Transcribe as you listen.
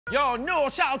Yo, no,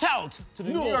 shout out to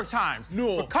the New York Times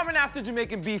for coming after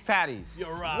Jamaican beef patties.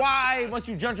 You're right. Why must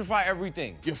you gentrify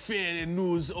everything? Your failed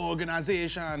news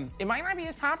organization. It might not be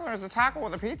as popular as the taco or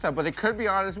the pizza, but it could be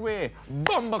on its way.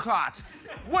 Bumbaclot.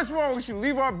 What's wrong with you?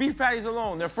 Leave our beef patties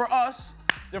alone. They're for us.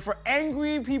 They're for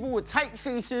angry people with tight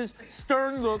faces,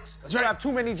 stern looks, who have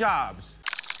too many jobs.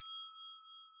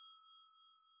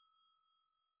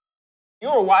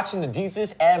 You're watching the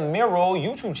Desus and Mero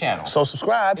YouTube channel. So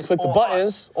subscribe, click the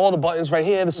buttons, all the buttons right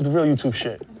here. This is the real YouTube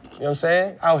shit. You know what I'm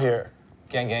saying? Out here.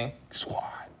 Gang, gang.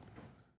 Squad.